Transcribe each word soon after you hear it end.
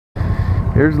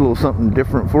Here's a little something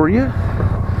different for you.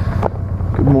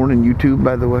 Good morning, YouTube,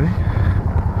 by the way.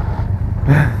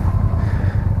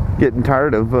 Getting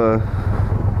tired of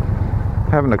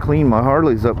having to clean my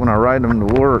Harleys up when I ride them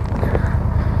to work.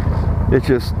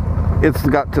 It's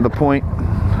got to the point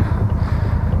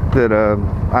that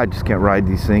I just can't ride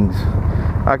these things.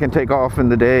 I can take off in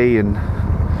the day, and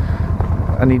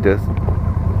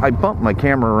I bumped my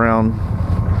camera around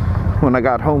when I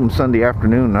got home Sunday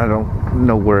afternoon. I don't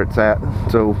know where it's at,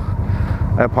 so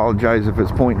I apologize if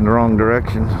it's pointing the wrong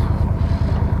direction.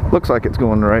 Looks like it's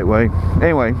going the right way.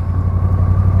 Anyway,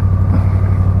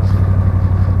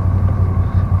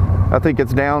 I think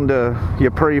it's down to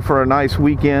you pray for a nice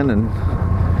weekend and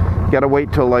you gotta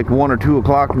wait till like 1 or 2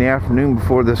 o'clock in the afternoon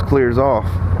before this clears off.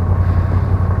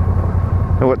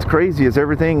 And what's crazy is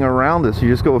everything around us, you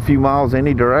just go a few miles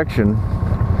any direction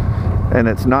and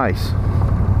it's nice.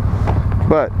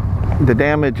 But the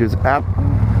damage is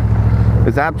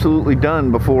absolutely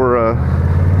done before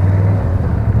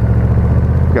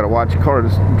you gotta watch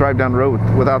cars drive down the road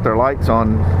without their lights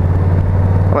on.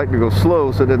 I like to go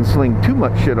slow so it doesn't sling too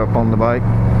much shit up on the bike.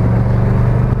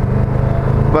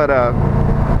 But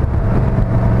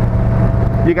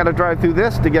you gotta drive through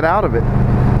this to get out of it.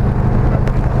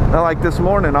 Now, like this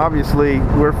morning, obviously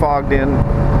we're fogged in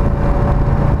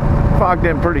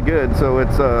pretty good, so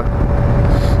it's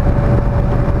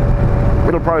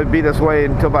it'll probably be this way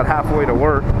until about halfway to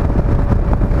work.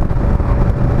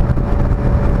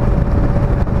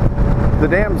 The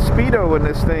damn speedo in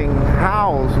this thing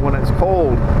howls when it's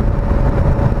cold.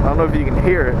 I don't know if you can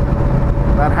hear it.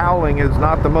 That howling is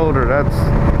not the motor. I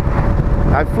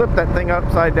flipped that thing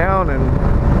upside down and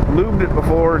lubed it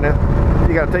before, and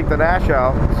you got to take the dash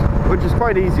out, which is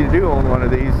quite easy to do on one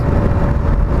of these.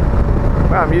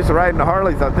 Well, I'm used to riding the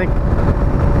Harleys. I think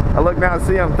I look down and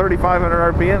see I'm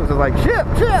 3,500 RPMs. It's like shit.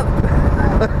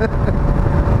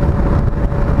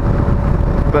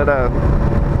 But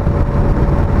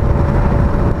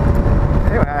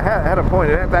anyway, I had a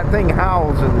point. That thing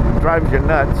howls and drives you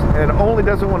nuts, and only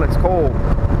does it when it's cold.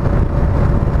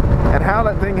 And how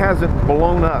that thing hasn't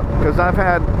blown up, because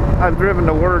I've driven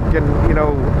to work and, you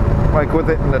know, like with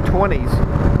it in the 20s,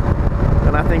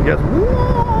 and that thing just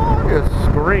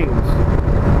screams.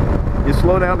 You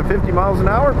slow down to 50 miles an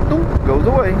hour, boom, goes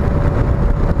away.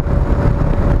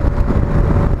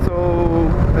 So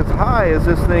as high as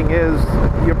this thing is,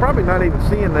 you're probably not even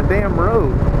seeing the damn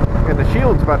road, and the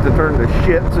shield's about to turn to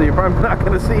shit, so you're probably not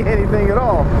going to see anything at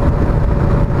all.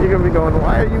 You're going to be going,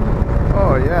 why are you...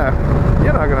 Oh yeah,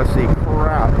 you're not going to see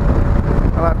crap.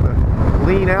 I'll have to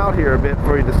lean out here a bit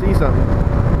for you to see something.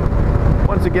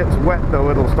 Once it gets wet though,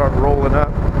 it'll start rolling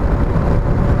up.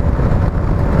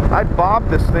 I bobbed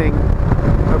this thing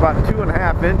about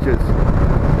 2.5 inches,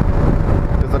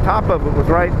 because the top of it was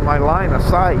right in my line of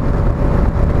sight.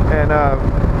 And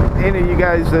any of you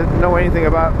guys that know anything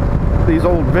about these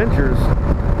old Ventures,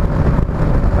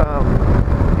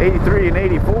 83 and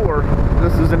 84,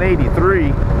 this is an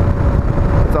 83.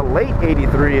 It's a late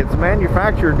 83. Its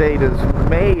manufacture date is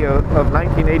May of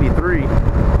 1983.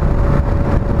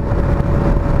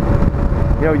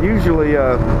 You know, usually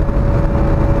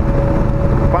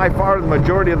by far the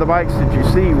majority of the bikes that you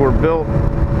see were built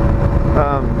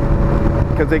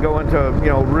because they go into, you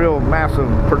know, real massive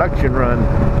production run.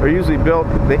 They're usually built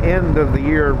at the end of the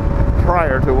year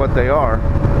prior to what they are,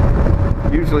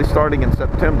 usually starting in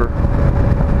September.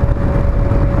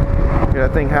 Hear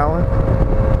that thing howling?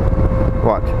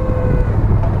 Watch.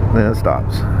 Then it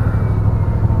stops.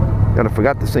 I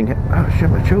forgot this thing. Oh shit,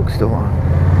 my choke's still on.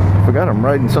 Forgot I'm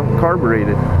riding something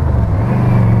carbureted.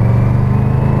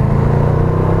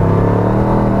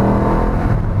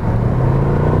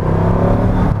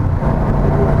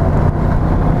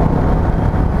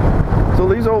 So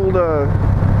these old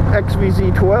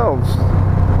XVZ12s,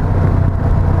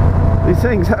 these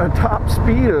things had a top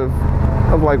speed of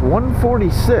like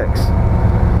 146.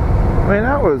 I mean,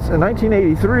 that was in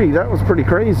 1983. That was pretty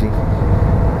crazy.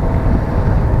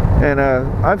 And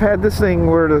I've had this thing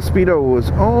where the speedo was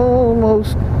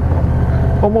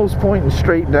almost pointing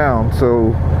straight down.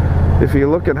 So if you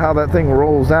look at how that thing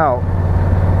rolls out,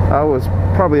 I was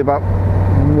probably about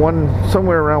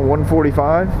somewhere around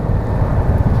 145.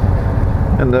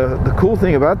 And the cool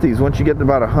thing about these, once you get to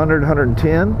about 100,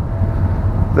 110,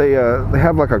 they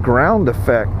have like a ground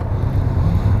effect.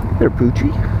 There,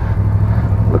 Poochie.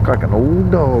 Look like an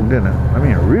old dog, didn't it? I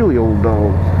mean, a really old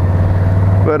dog.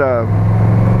 But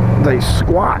they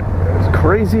squat. It's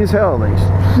crazy as hell. They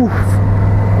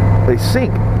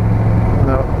sink.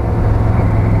 No,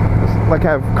 it's like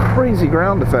have crazy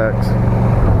ground effects.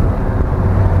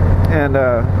 And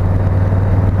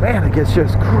man, it gets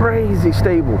just crazy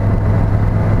stable.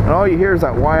 And all you hear is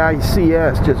that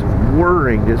YICS just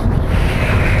whirring, just,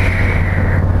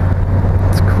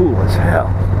 it's cool as hell.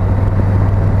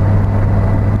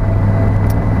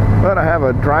 But I have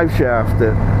a drive shaft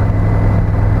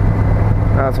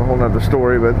that's a whole nother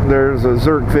story, but there's a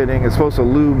Zerg fitting. It's supposed to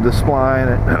lube the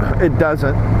spline. It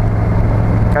doesn't,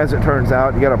 as it turns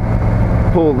out. You gotta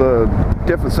pull the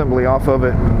diff assembly off of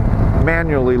it and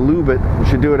manually lube it. You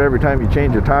should do it every time you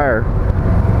change a tire.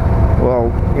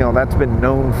 Well, you know, that's been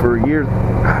known for years.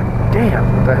 God damn,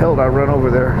 what the hell did I run over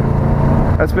there?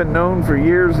 That's been known for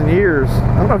years and years.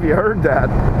 I don't know if you heard that.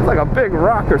 It's like a big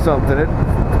rock or something. It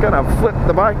kind of flipped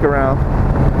the bike around.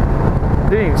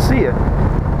 Didn't even see it.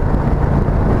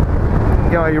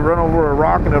 You know, you run over a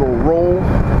rock and it'll roll.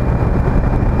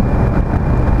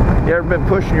 You ever been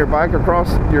pushing your bike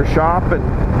across your shop and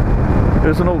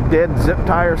there's an old dead zip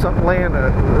tie or something laying,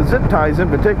 zip ties in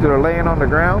particular, laying on the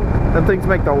ground? Them things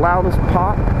make the loudest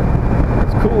pop.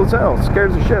 It's cool as hell. It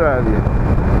scares the shit out of you.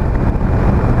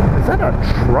 Is that a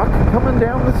truck coming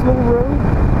down this little road?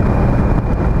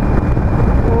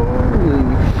 Holy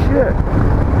shit.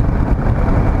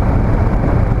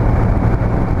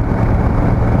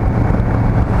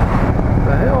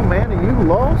 The hell, man, are you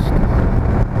lost?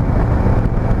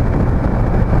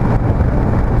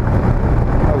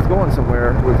 I was going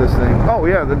somewhere with this thing. Oh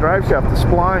yeah, the drive shaft, the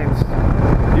splines.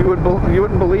 You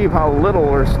wouldn't believe how little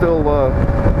are still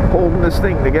holding this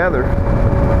thing together.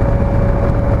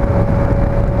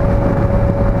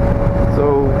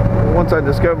 So once I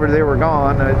discovered they were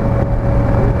gone,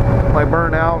 my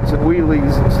burnouts and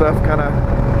wheelies and stuff kind of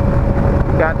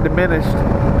got diminished.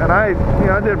 And I've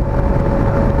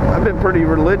been pretty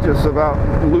religious about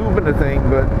lubing the thing,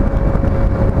 but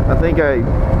I think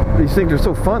these things are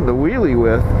so fun to wheelie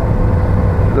with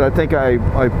that I think I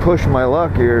pushed my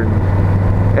luck here.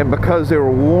 And because they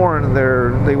were worn,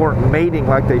 they weren't mating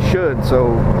like they should,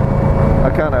 so I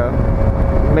kind of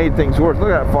made things worse. Look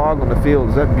at that fog on the field.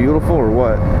 Is that beautiful or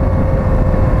what?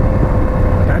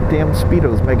 Goddamn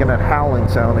Speedo's making that howling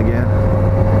sound again.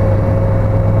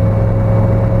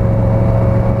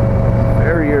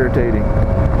 Very irritating.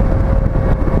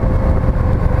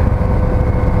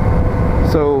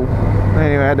 So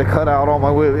anyway, I had to cut out all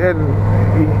my wheels. And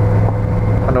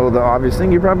I know the obvious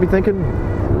thing, you're probably thinking,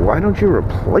 why don't you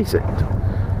replace it?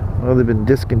 Well, they've been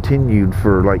discontinued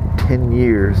for like 10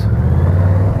 years.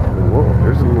 Whoa,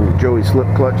 there's a little Joey slip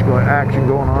clutch action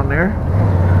going on there.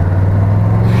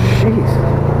 Jeez.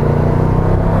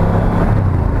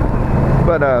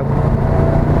 But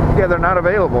yeah, they're not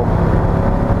available.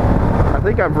 I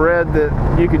think I've read that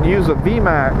you can use a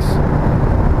VMAX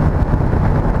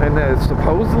and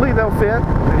supposedly they'll fit,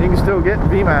 and you can still get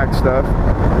VMAX stuff.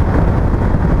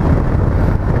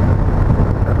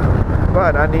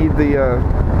 But I need the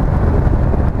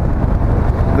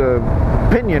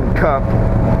pinion cup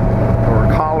or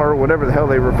collar, whatever the hell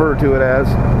they refer to it as,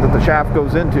 that the shaft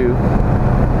goes into.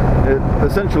 It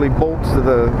essentially bolts to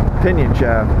the pinion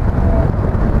shaft.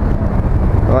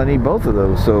 Well, I need both of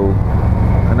those,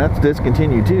 and that's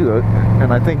discontinued too.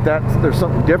 And I think there's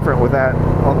something different with that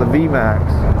on the VMAX.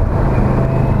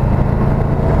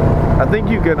 I think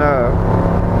you can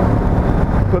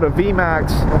put a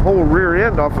VMAX, a whole rear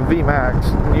end off a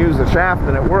VMAX, and use the shaft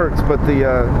and it works, but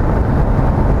the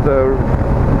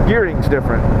gearing's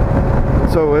different.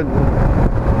 So it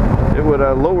would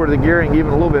lower the gearing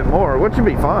even a little bit more, which would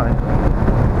be fine.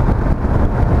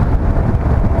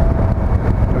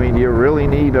 I mean, you really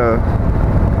need a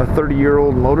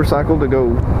 30-year-old motorcycle to go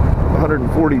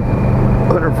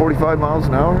 145 miles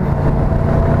an hour?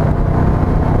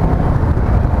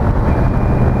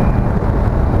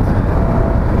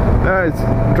 I was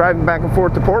driving back and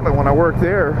forth to Portland when I worked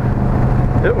there.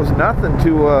 It was nothing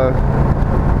to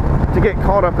get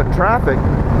caught up in traffic,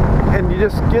 and you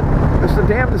just get, it's the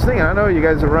damnedest thing. I know you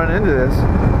guys have run into this.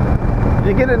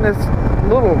 You get in this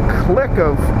little clique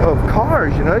of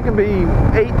cars, you know, it can be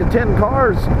 8 to 10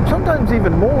 cars, sometimes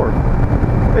even more,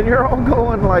 and you're all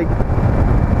going like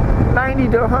 90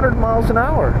 to 100 miles an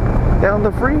hour down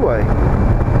the freeway.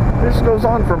 This goes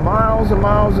on for miles and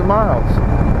miles and miles.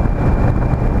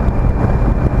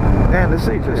 Man, this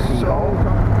thing's just so...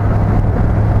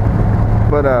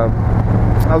 But I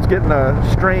was getting a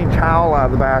strange howl out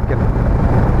of the back, and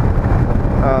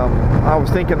I was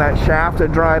thinking that shaft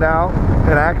had dried out,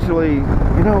 and actually,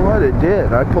 you know what, it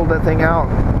did. I pulled that thing out.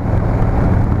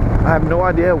 I have no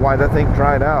idea why that thing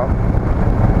dried out,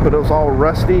 but it was all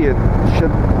rusty and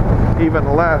should even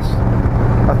less.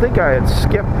 I think I had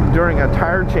skipped during a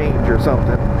tire change or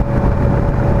something.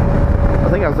 I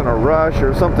think I was in a rush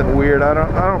or something weird. I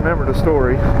don't remember the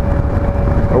story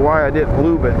or why I didn't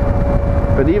lube it.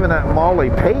 But But even that moly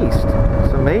paste,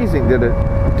 it's amazing that it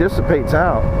dissipates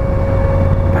out.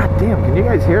 God damn, can you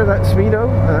guys hear that Speedo?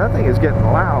 That thing is getting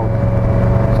loud.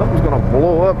 Something's gonna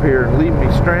blow up here and leave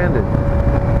me stranded.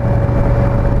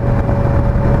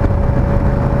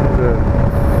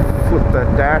 Flip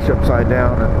that dash upside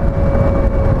down and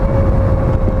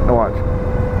now watch.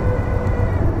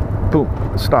 Boom,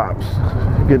 it stops.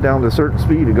 Get down to a certain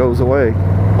speed, it goes away.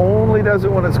 Only does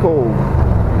it when it's cold.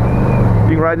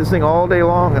 You can ride this thing all day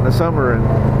long in the summer and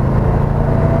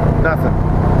nothing.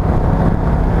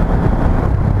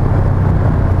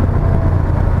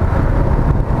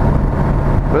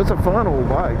 But it's a fun old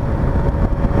bike.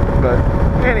 But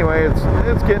anyway,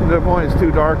 it's getting to the point it's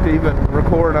too dark to even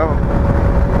record.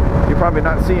 You're probably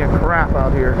not seeing crap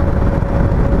out here.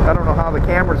 I don't know how the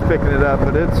camera's picking it up,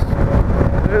 but it's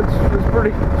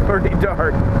pretty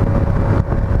dark.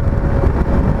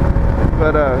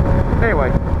 But anyway,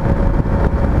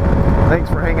 thanks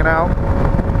for hanging out.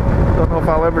 Don't know if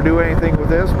I'll ever do anything with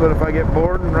this, but if I get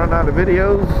bored and run out of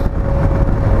videos,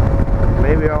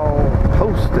 maybe I'll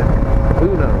post it.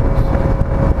 Who knows?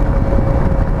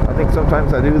 I think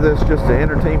sometimes I do this just to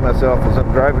entertain myself as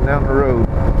I'm driving down the road,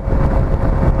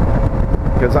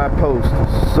 because I post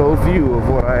so few of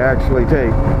what I actually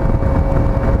take.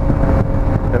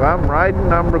 If I'm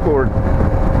riding, I'm recording.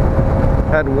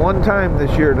 Had one time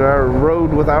this year that I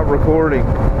rode without recording,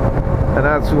 and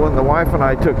that's when the wife and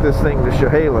I took this thing to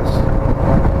Chehalis.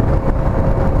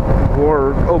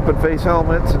 Wore open face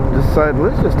helmets and decided,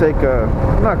 let's just take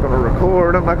I'm not going to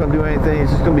record, I'm not going to do anything,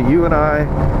 it's just going to be you and I.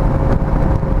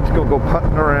 Just going to go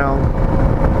putting around.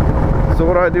 So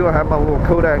what do? I have my little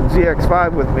Kodak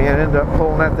ZX5 with me and end up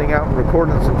pulling that thing out and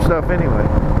recording some stuff anyway.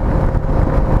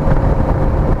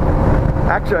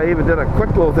 Actually, I even did a quick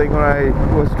little thing when I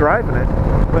was driving it.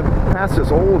 Went past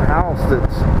this old house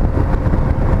that's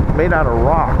made out of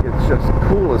rock. It's just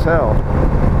cool as hell.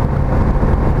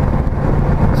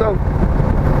 So,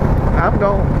 I'm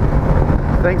gone.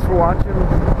 Thanks for watching.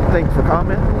 Thanks for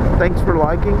commenting. Thanks for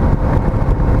liking.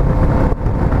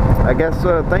 I guess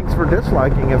thanks for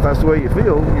disliking if that's the way you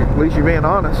feel. At least you're being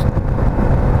honest.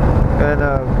 And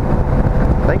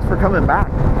thanks for coming back.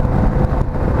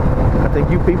 I think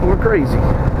you people are crazy.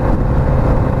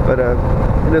 But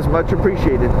it is much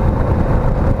appreciated.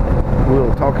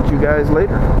 We'll talk to you guys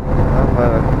later.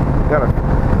 I've got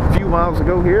a few miles to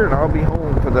go here and I'll be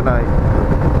home for the night.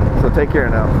 So take care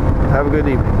now. Have a good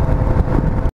evening.